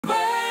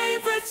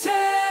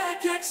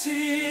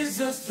is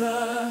just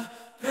the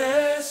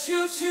best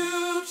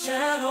YouTube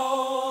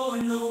channel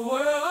in the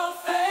world.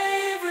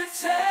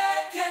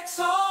 FavoriteTechX,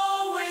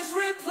 always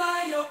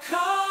reply your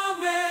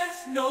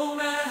comments, no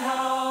matter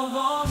how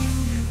long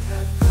you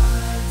have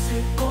got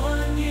it.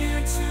 1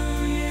 year,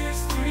 2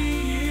 years, 3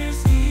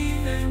 years,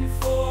 even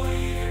 4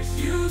 years,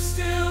 you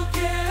still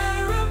get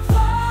a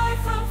reply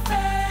from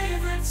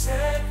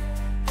FavoriteTechX.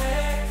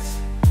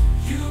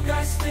 You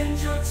guys spend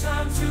your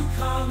time to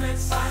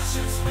comments, I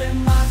should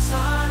spend my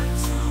time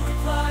to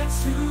reply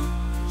to,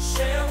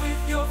 share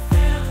with your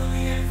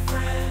family and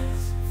friends.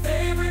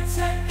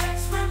 FavoriteTechX,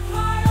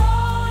 reply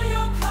all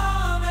your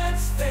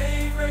comments.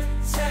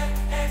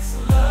 FavoriteTechX,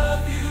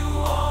 love you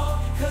all,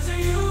 because of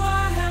you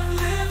I have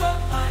lived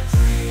up my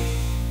dream.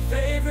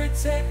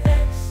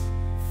 FavoriteTechX,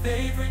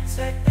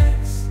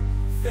 FavoriteTechX,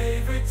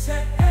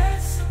 FavoriteTechX,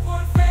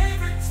 support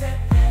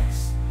FavoriteTechX,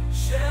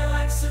 share,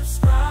 like,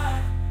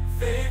 subscribe.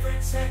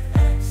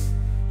 FavoriteTechX,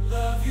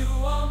 love you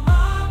all,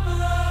 my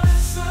beloved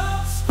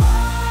subscribers,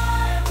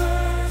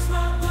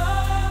 my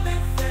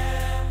beloved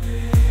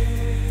family.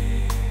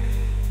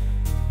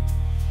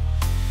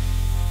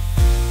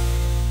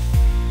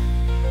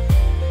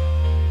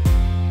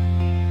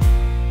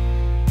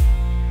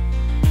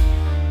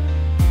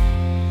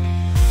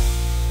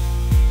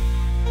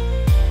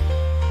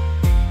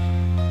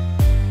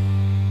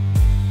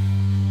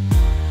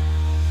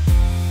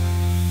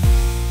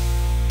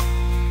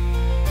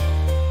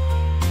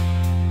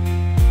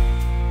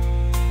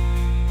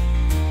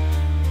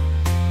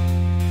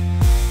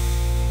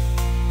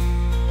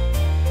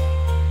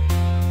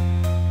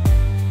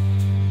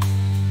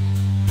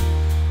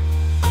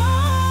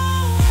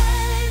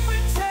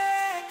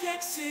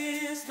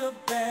 The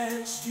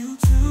best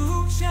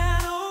YouTube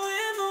channel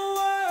in the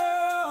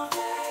world.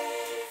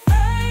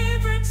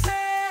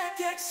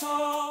 FavoriteTechX,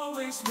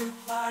 always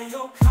reply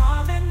your comments.